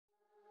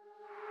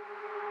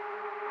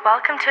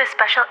Welcome to a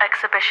special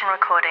exhibition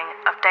recording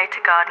of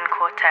Data Garden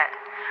Quartet,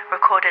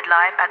 recorded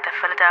live at the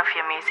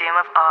Philadelphia Museum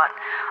of Art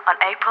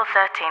on April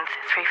 13th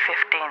through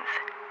 15th,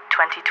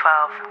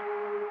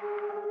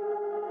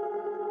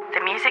 2012.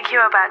 The music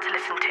you are about to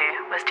listen to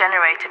was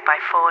generated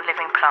by 4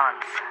 living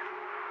plants.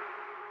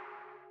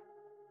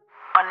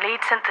 On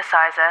lead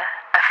synthesizer,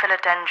 a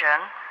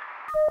philodendron.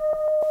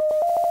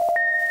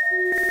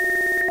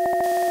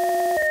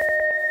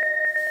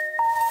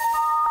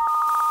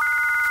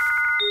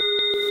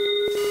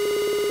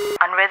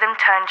 On rhythm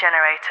tone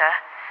generator,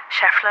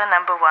 Scheffler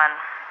number 1.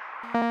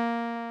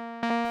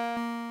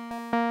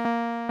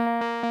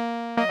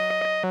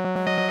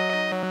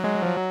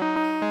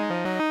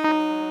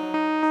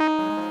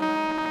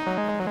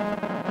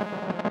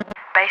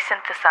 Bass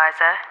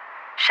synthesizer,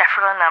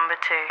 Scheffler number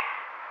 2.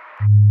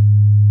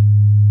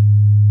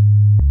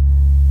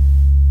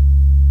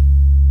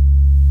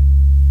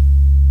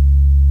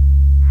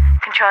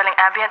 Controlling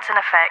ambience and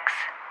effects,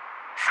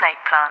 snake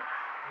plant.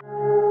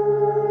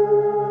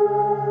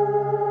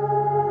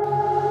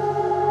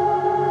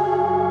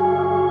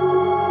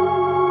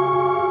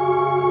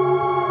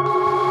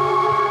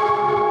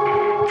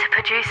 To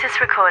produce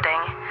this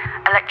recording,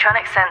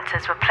 electronic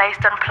sensors were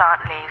placed on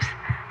plant leaves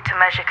to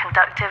measure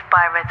conductive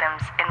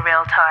biorhythms in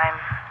real time.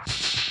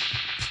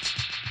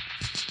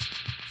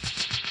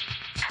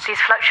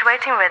 These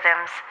fluctuating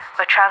rhythms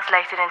were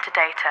translated into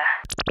data,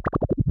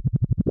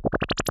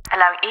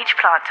 allowing each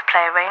plant to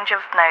play a range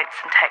of notes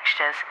and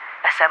textures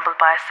assembled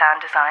by a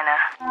sound designer.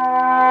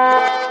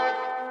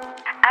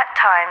 At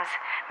times,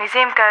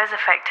 museum goers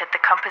affected the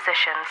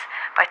compositions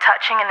by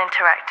touching and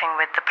interacting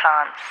with the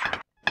plants.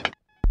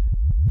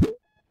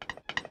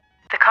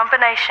 The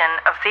combination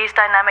of these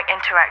dynamic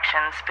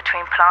interactions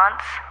between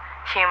plants,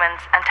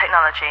 humans, and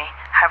technology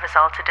have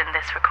resulted in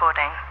this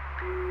recording.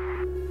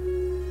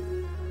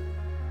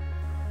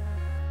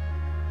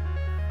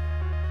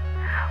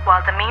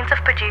 While the means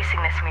of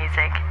producing this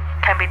music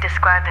can be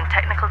described in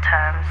technical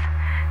terms,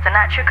 the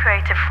natural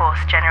creative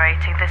force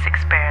generating this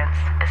experience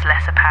is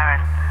less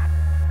apparent.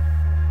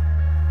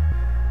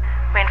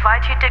 We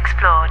invite you to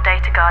explore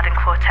Data Garden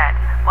Quartet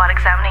while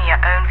examining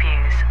your own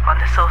views on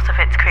the source of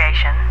its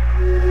creation.